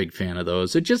I'm not a big fan of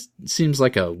those. It just seems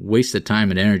like a waste of time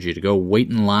and energy to go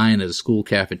wait in line at a school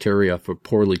cafeteria for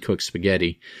poorly cooked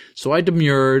spaghetti. So I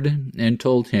demurred and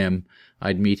told him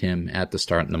I'd meet him at the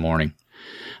start in the morning.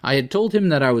 I had told him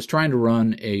that I was trying to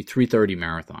run a 3:30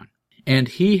 marathon, and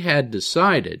he had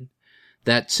decided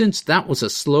that since that was a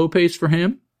slow pace for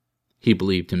him, he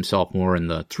believed himself more in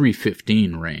the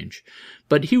 3:15 range,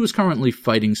 but he was currently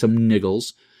fighting some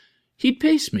niggles, he'd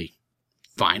pace me.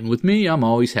 Fine with me, I'm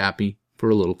always happy for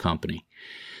a little company.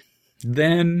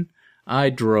 Then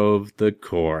I drove the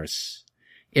course.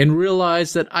 and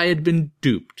realized that I had been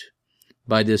duped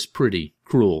by this pretty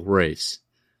cruel race.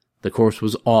 The course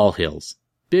was all hills.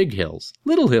 Big hills,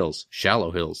 little hills,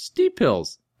 shallow hills, steep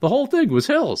hills. The whole thing was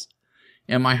hills.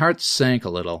 And my heart sank a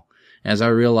little as I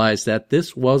realized that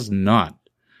this was not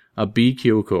a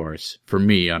BQ course for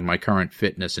me on my current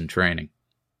fitness and training.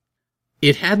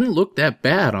 It hadn't looked that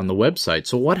bad on the website,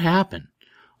 so what happened?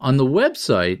 On the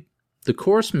website, the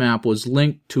course map was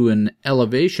linked to an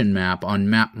elevation map on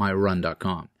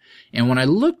mapmyrun.com. And when I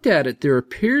looked at it, there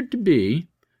appeared to be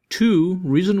 2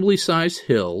 reasonably sized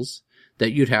hills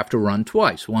that you'd have to run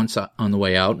twice, once on the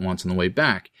way out and once on the way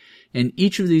back. And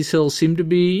each of these hills seemed to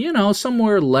be,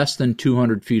 somewhere less than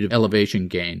 200 feet of elevation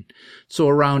gain. So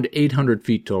around 800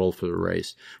 feet total for the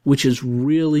race, which is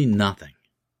really nothing.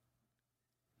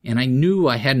 And I knew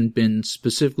I hadn't been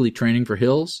specifically training for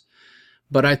hills,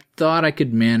 but I thought I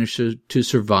could manage to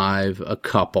survive a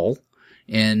couple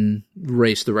and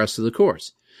race the rest of the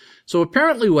course. So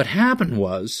apparently what happened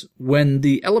was, when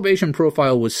the elevation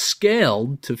profile was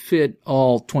scaled to fit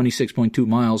all 26.2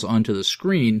 miles onto the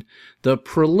screen, the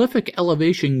prolific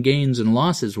elevation gains and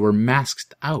losses were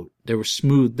masked out. They were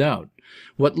smoothed out.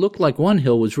 What looked like one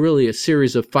hill was really a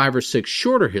series of 5 or 6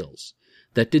 shorter hills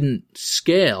that didn't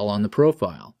scale on the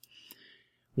profile.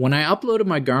 When I uploaded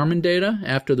my Garmin data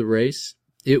after the race,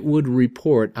 it would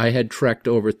report I had trekked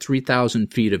over 3,000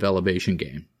 feet of elevation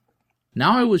gain.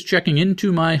 Now I was checking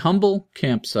into my humble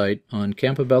campsite on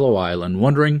Campobello Island,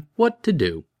 wondering what to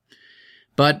do.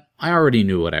 But I already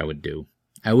knew what I would do.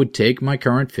 I would take my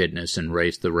current fitness and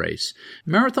race the race.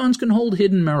 Marathons can hold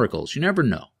hidden miracles. You never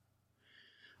know.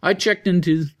 I checked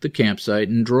into the campsite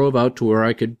and drove out to where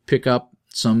I could pick up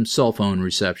some cell phone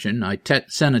reception. I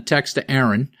sent a text to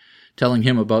Aaron, telling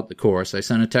him about the course. I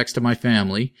sent a text to my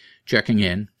family, checking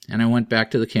in, and I went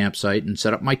back to the campsite and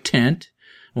set up my tent.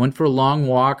 I went for a long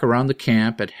walk around the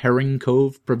camp at Herring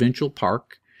Cove Provincial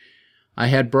Park. I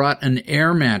had brought an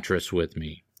air mattress with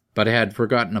me, but I had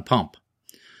forgotten a pump.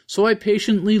 So I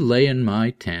patiently lay in my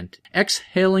tent,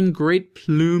 exhaling great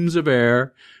plumes of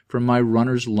air from my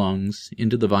runner's lungs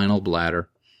into the vinyl bladder.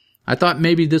 I thought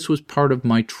maybe this was part of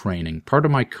my training, part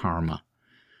of my karma.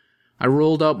 I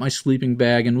rolled out my sleeping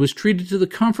bag and was treated to the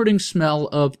comforting smell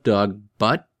of dog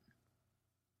butt.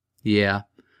 Yeah,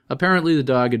 apparently the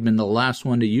dog had been the last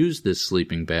one to use this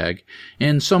sleeping bag,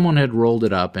 and someone had rolled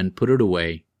it up and put it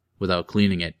away without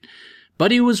cleaning it.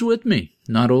 But he was with me,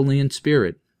 not only in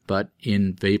spirit, but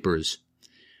in vapors.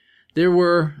 There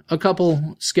were a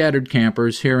couple scattered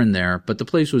campers here and there, but the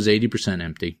place was 80%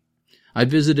 empty. I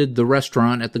visited the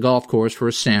restaurant at the golf course for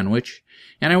a sandwich,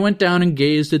 and I went down and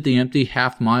gazed at the empty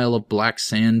half-mile of black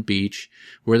sand beach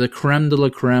where the creme de la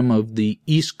creme of the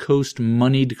East Coast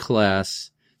moneyed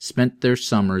class spent their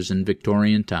summers in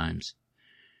Victorian times.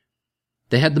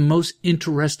 They had the most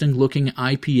interesting-looking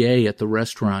IPA at the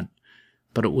restaurant,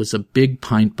 but it was a big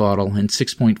pint bottle and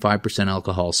 6.5%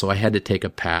 alcohol, so I had to take a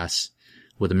pass,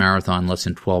 with a marathon less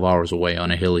than 12 hours away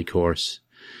on a hilly course.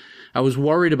 I was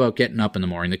worried about getting up in the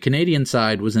morning. The Canadian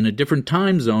side was in a different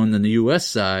time zone than the U.S.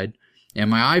 side, and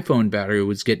my iPhone battery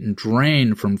was getting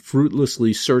drained from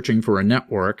fruitlessly searching for a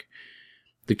network.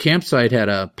 The campsite had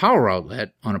a power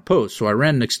outlet on a post, so I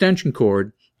ran an extension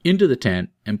cord into the tent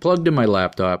and plugged in my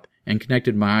laptop and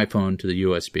connected my iPhone to the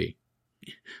USB.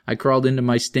 I crawled into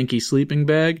my stinky sleeping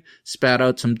bag, spat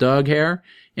out some dog hair,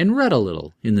 and read a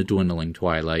little in the dwindling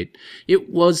twilight. It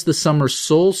was the summer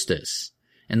solstice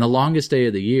and the longest day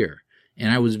of the year,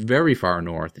 and I was very far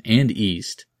north and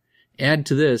east. Add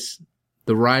to this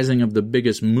the rising of the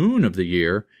biggest moon of the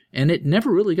year, and it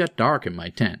never really got dark in my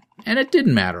tent. And it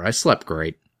didn't matter. I slept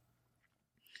great.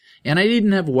 And I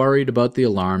didn't have worried about the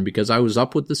alarm because I was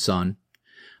up with the sun.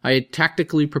 I had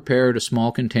tactically prepared a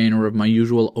small container of my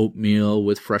usual oatmeal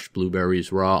with fresh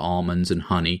blueberries, raw almonds, and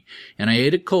honey, and I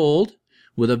ate it cold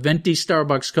with a venti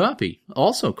Starbucks coffee,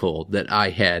 also cold, that I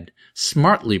had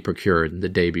smartly procured the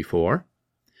day before.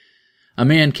 A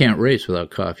man can't race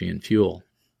without coffee and fuel.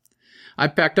 I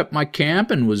packed up my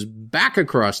camp and was back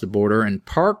across the border and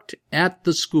parked at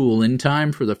the school in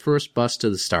time for the first bus to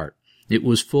the start. It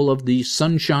was full of the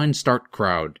Sunshine Start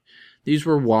crowd. These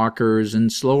were walkers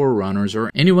and slower runners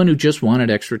or anyone who just wanted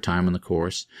extra time on the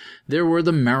course. There were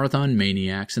the marathon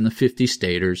maniacs and the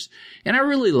 50-staters, and I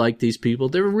really liked these people.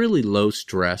 They were really low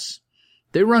stress.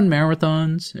 They run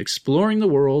marathons, exploring the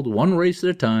world one race at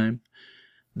a time.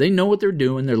 They know what they're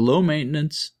doing. They're low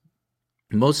maintenance.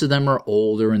 Most of them are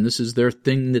older, and this is their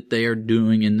thing that they are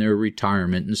doing in their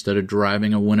retirement instead of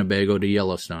driving a Winnebago to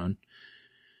Yellowstone.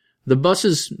 The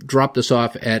buses dropped us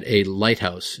off at a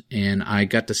lighthouse, and I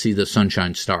got to see the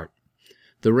sunshine start.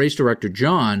 The race director,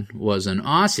 John, was an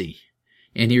Aussie,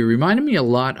 And he reminded me a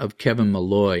lot of Kevin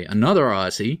Malloy, another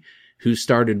Aussie who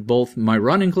started both my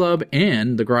running club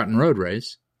and the Groton Road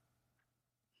Race.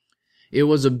 It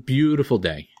was a beautiful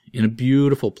day in a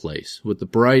beautiful place with the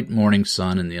bright morning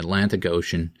sun and the Atlantic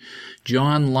Ocean.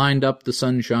 John lined up the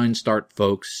Sunshine Start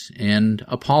folks and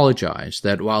apologized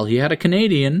that while he had a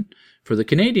Canadian for the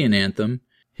Canadian anthem,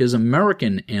 his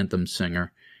American anthem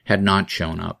singer had not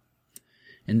shown up.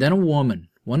 And then a woman,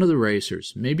 one of the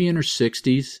racers, maybe in her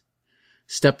 60s,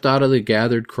 stepped out of the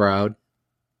gathered crowd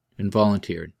and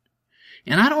volunteered.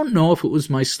 And I don't know if it was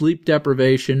my sleep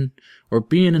deprivation or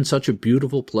being in such a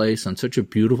beautiful place on such a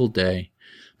beautiful day,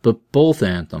 but both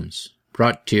anthems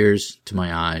brought tears to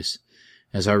my eyes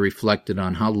as I reflected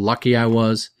on how lucky I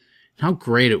was and how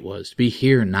great it was to be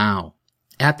here now,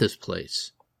 at this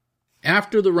place.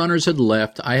 After the runners had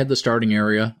left, I had the starting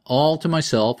area all to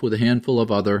myself with a handful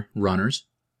of other runners.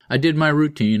 I did my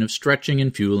routine of stretching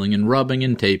and fueling and rubbing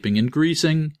and taping and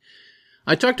greasing.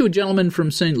 I talked to a gentleman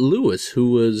from St. Louis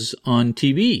who was on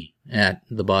TV at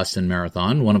the Boston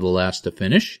Marathon, one of the last to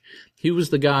finish. He was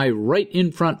the guy right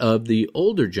in front of the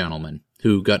older gentleman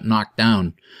who got knocked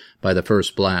down by the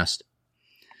first blast.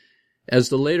 As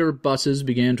the later buses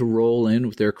began to roll in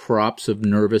with their crops of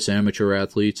nervous amateur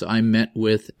athletes, I met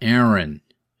with Aaron.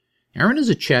 Aaron is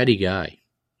a chatty guy.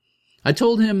 I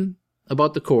told him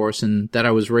about the course and that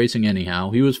I was racing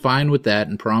anyhow. He was fine with that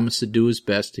and promised to do his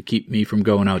best to keep me from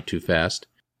going out too fast.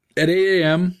 At 8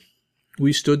 a.m.,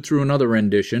 we stood through another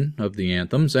rendition of the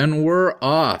anthems and were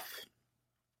off.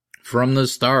 From the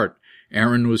start,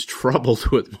 Aaron was troubled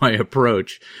with my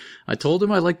approach. I told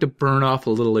him I like to burn off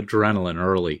a little adrenaline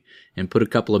early and put a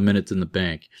couple of minutes in the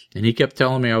bank, and he kept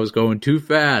telling me I was going too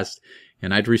fast,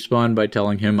 and I'd respond by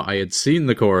telling him I had seen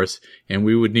the course and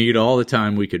we would need all the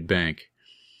time we could bank.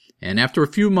 And after a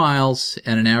few miles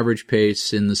at an average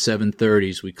pace in the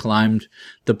 7:30s, we climbed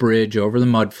the bridge over the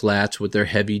mud flats with their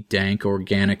heavy, dank,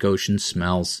 organic ocean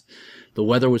smells. The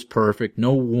weather was perfect,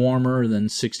 no warmer than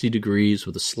 60 degrees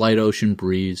with a slight ocean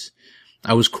breeze.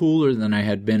 I was cooler than I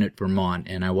had been at Vermont,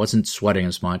 and I wasn't sweating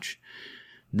as much.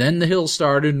 Then the hills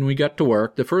started, and we got to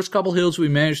work. The first couple hills we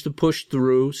managed to push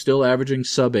through, still averaging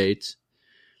sub-8s.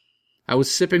 I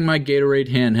was sipping my Gatorade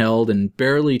handheld and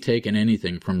barely taking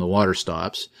anything from the water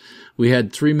stops. We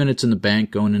had 3 minutes in the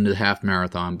bank going into the half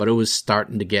marathon, but it was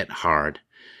starting to get hard.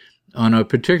 On a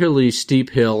particularly steep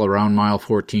hill around mile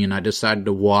 14, I decided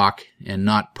to walk and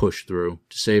not push through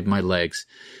to save my legs.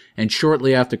 And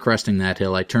shortly after cresting that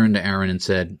hill, I turned to Aaron and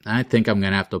said, I think I'm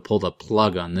going to have to pull the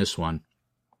plug on this one.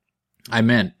 I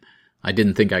meant I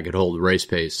didn't think I could hold race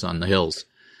pace on the hills.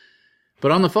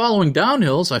 But on the following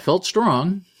downhills, I felt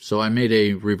strong, so I made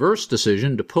a reverse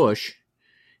decision to push,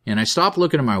 and I stopped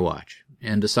looking at my watch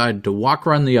and decided to walk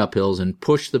around the uphills and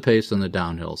push the pace on the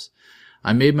downhills.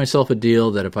 I made myself a deal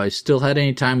that if I still had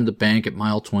any time in the bank at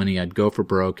mile 20, I'd go for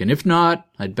broke, and if not,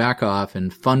 I'd back off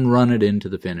and fun run it into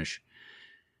the finish.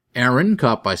 Aaron,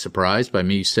 caught by surprise by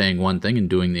me saying one thing and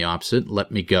doing the opposite,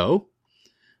 let me go.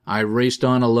 I raced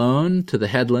on alone to the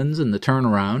headlands and the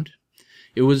turnaround.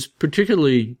 It was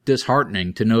particularly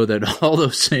disheartening to know that all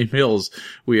those same hills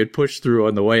we had pushed through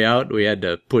on the way out, we had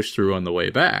to push through on the way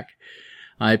back.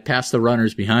 I passed the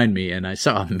runners behind me, and I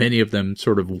saw many of them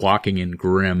sort of walking in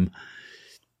grim.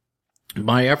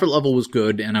 My effort level was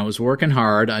good, and I was working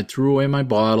hard. I threw away my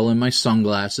bottle and my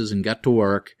sunglasses and got to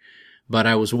work, but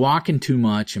I was walking too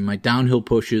much, and my downhill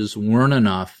pushes weren't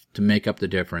enough to make up the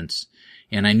difference,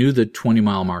 and I knew the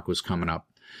 20-mile mark was coming up.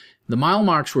 The mile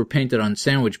marks were painted on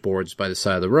sandwich boards by the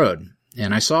side of the road,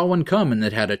 and I saw one coming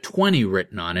that had a 20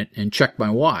 written on it and checked my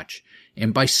watch.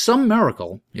 And by some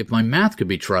miracle, if my math could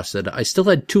be trusted, I still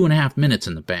had 2.5 minutes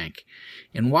in the bank.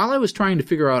 And while I was trying to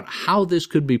figure out how this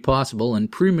could be possible and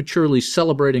prematurely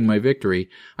celebrating my victory,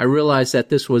 I realized that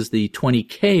this was the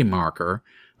 20K marker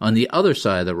on the other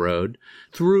side of the road.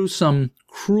 Through some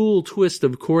cruel twist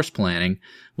of course planning,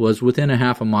 was within a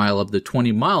half a mile of the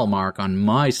 20-mile mark on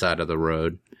my side of the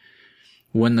road.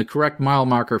 When the correct mile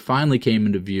marker finally came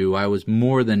into view, I was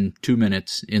more than 2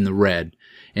 minutes in the red.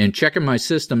 And checking my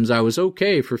systems, I was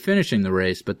okay for finishing the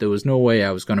race, but there was no way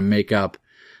I was going to make up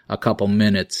a couple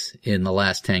minutes in the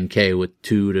last 10K with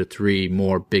 2 to 3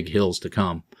 more big hills to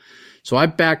come. So I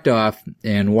backed off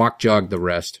and walk-jogged the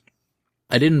rest.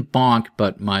 I didn't bonk,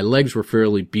 but my legs were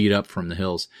fairly beat up from the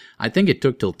hills. I think it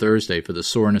took till Thursday for the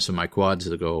soreness of my quads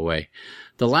to go away.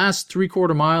 The last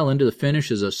 3/4 mile into the finish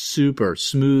is a super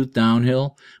smooth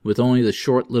downhill with only the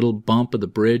short little bump of the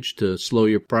bridge to slow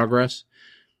your progress.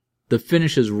 The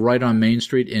finish is right on Main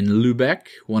Street in Lübeck,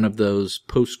 one of those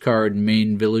postcard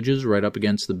Maine villages right up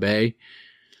against the bay.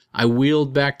 I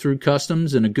wheeled back through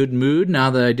customs in a good mood now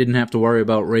that I didn't have to worry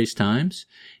about race times,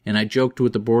 and I joked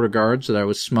with the border guards that I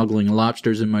was smuggling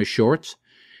lobsters in my shorts.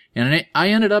 And I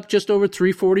ended up just over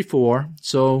 344,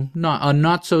 so a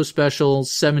not-so-special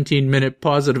 17-minute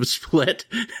positive split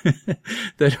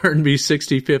that earned me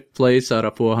 65th place out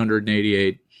of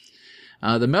 488.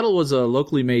 The medal was a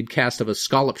locally made cast of a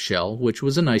scallop shell, which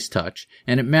was a nice touch,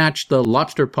 and it matched the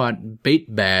lobster pot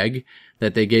bait bag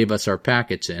that they gave us our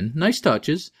packets in. Nice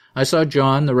touches. I saw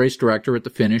John, the race director, at the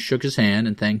finish, shook his hand,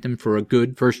 and thanked him for a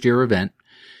good first-year event.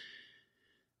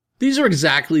 These are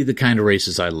exactly the kind of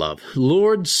races I love.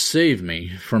 Lord save me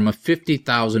from a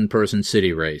 50,000-person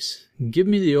city race. Give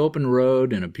me the open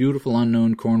road in a beautiful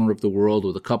unknown corner of the world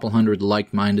with a couple hundred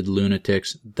like-minded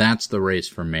lunatics. That's the race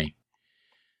for me.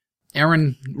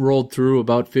 Aaron rolled through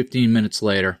about 15 minutes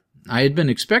later. I had been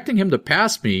expecting him to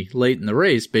pass me late in the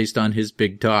race based on his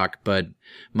big talk, but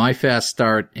my fast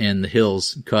start and the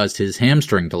hills caused his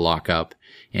hamstring to lock up,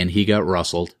 and he got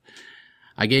rustled.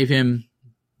 I gave him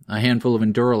a handful of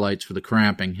Endurolites for the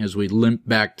cramping as we limped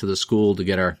back to the school to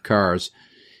get our cars.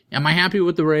 Am I happy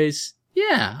with the race?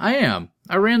 Yeah, I am.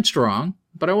 I ran strong,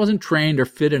 but I wasn't trained or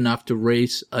fit enough to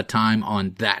race a time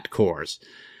on that course.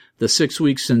 The 6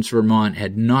 weeks since Vermont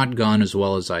had not gone as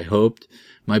well as I hoped.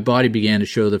 My body began to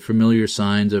show the familiar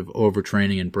signs of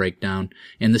overtraining and breakdown,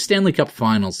 and the Stanley Cup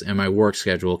Finals and my work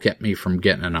schedule kept me from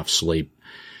getting enough sleep.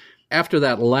 After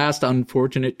that last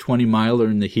unfortunate 20-miler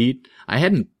in the heat, I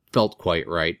hadn't felt quite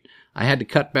right. I had to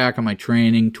cut back on my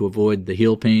training to avoid the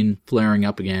heel pain flaring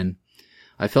up again.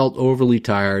 I felt overly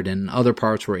tired, and other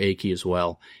parts were achy as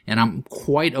well, and I'm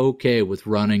quite okay with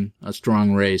running a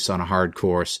strong race on a hard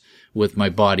course with my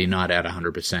body not at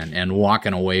 100% and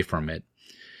walking away from it.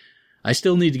 I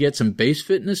still need to get some base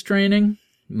fitness training.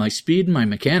 My speed and my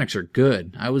mechanics are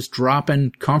good. I was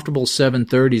dropping comfortable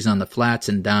 730s on the flats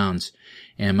and downs,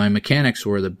 and my mechanics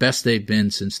were the best they've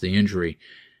been since the injury.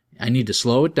 I need to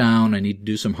slow it down. I need to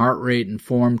do some heart rate and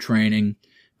form training,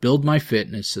 build my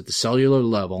fitness at the cellular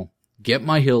level, get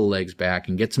my hill legs back,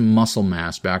 and get some muscle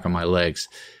mass back on my legs.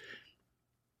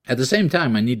 At the same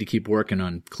time, I need to keep working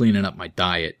on cleaning up my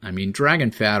diet. I mean, dragging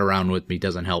fat around with me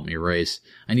doesn't help me race.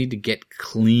 I need to get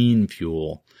clean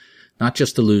fuel, not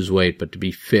just to lose weight, but to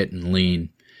be fit and lean.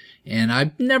 And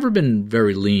I've never been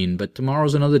very lean, but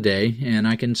tomorrow's another day, and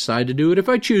I can decide to do it if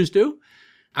I choose to.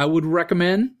 I would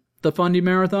recommend the Fundy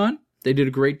Marathon. They did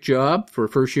a great job for a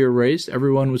first-year race.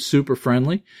 Everyone was super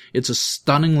friendly. It's a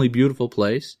stunningly beautiful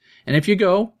place. And if you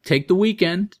go, take the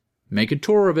weekend, make a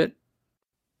tour of it.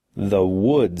 The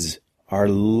woods are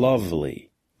lovely,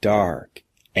 dark,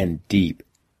 and deep,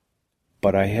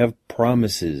 but I have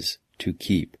promises to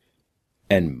keep,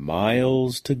 and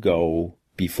miles to go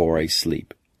before I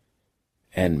sleep,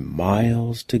 and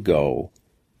miles to go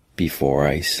before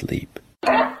I sleep.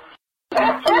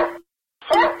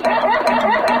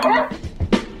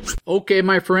 Okay,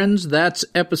 my friends, that's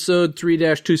episode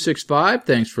 3-265.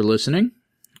 Thanks for listening.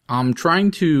 I'm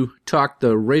trying to talk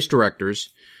the race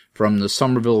directors from the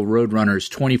Somerville Roadrunners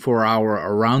 24-hour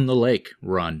Around the Lake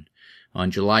run on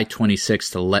July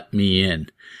 26th to let me in.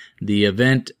 The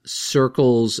event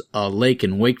circles a lake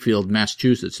in Wakefield,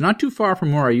 Massachusetts, not too far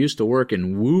from where I used to work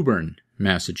in Woburn,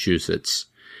 Massachusetts.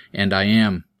 And I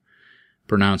am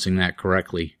pronouncing that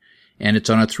correctly. And it's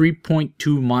on a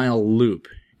 3.2-mile loop.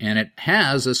 And it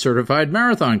has a certified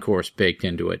marathon course baked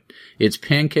into it. It's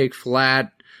pancake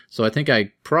flat, so I think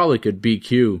I probably could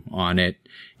BQ on it.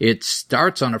 It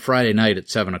starts on a Friday night at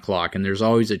 7 o'clock, and there's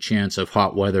always a chance of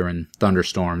hot weather and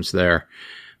thunderstorms there.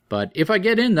 But if I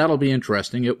get in, that'll be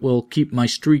interesting. It will keep my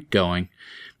streak going.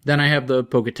 Then I have the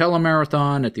Pocatello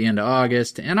Marathon at the end of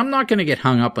August, and I'm not going to get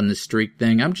hung up on this streak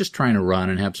thing. I'm just trying to run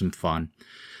and have some fun.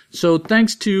 So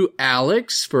thanks to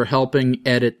Alex for helping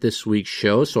edit this week's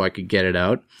show so I could get it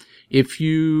out. If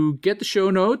you get the show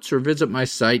notes or visit my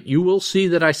site, you will see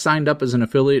that I signed up as an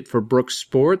affiliate for Brooks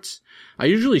Sports. I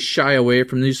usually shy away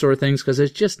from these sort of things because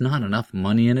there's just not enough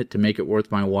money in it to make it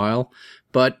worth my while.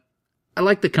 But I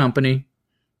like the company,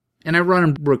 and I run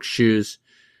in Brooks shoes.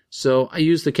 So I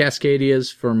use the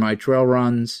Cascadias for my trail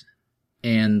runs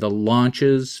and the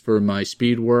launches for my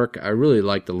speed work. I really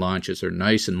like the launches. They're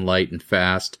nice and light and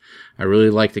fast. I really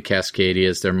like the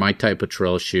Cascadias. They're my type of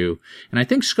trail shoe. And I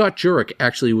think Scott Jurek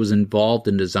actually was involved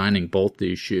in designing both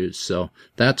these shoes, so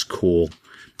that's cool.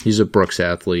 He's a Brooks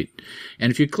athlete.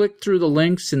 And if you click through the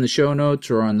links in the show notes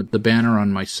or on the banner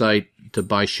on my site to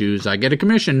buy shoes, I get a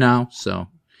commission now, so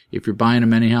if you're buying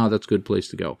them anyhow, that's a good place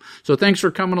to go. So thanks for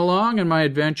coming along in my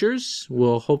adventures.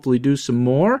 We'll hopefully do some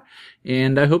more,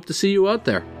 and I hope to see you out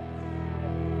there.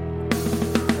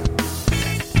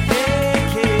 Hey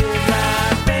kids,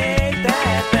 I think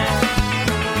that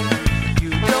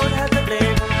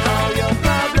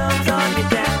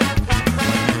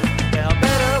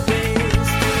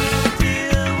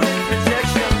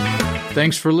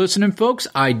Thanks for listening, folks.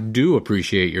 I do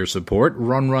appreciate your support.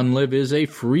 Run, Run, Live is a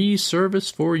free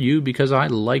service for you because I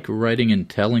like writing and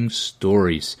telling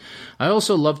stories. I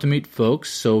also love to meet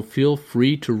folks, so feel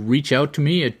free to reach out to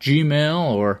me at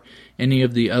Gmail or any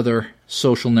of the other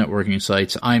social networking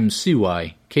sites. I'm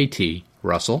CYKT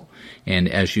Russell, and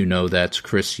as you know, that's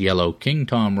Chris Yellow King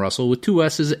Tom Russell with 2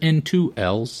 S's and 2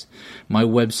 L's. My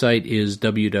website is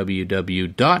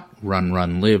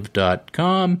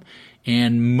www.runrunlive.com,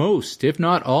 and most, if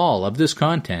not all, of this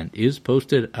content is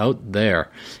posted out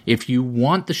there. If you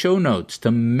want the show notes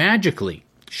to magically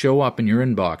show up in your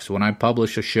inbox when I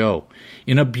publish a show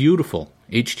in a beautiful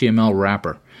HTML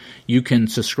wrapper, you can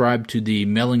subscribe to the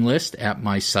mailing list at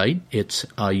my site. It's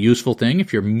a useful thing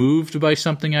if you're moved by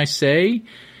something I say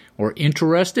or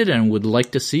interested and would like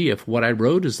to see if what I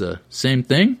wrote is the same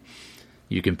thing.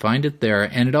 You can find it there,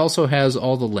 and it also has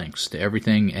all the links to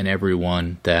everything and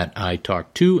everyone that I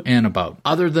talk to and about.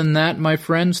 Other than that, my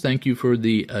friends, thank you for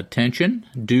the attention.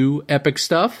 Do epic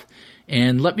stuff,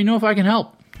 and let me know if I can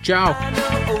help. Ciao.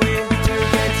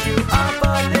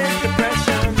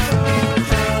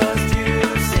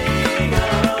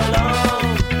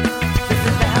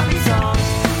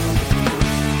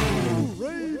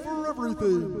 Hooray for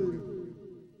everything!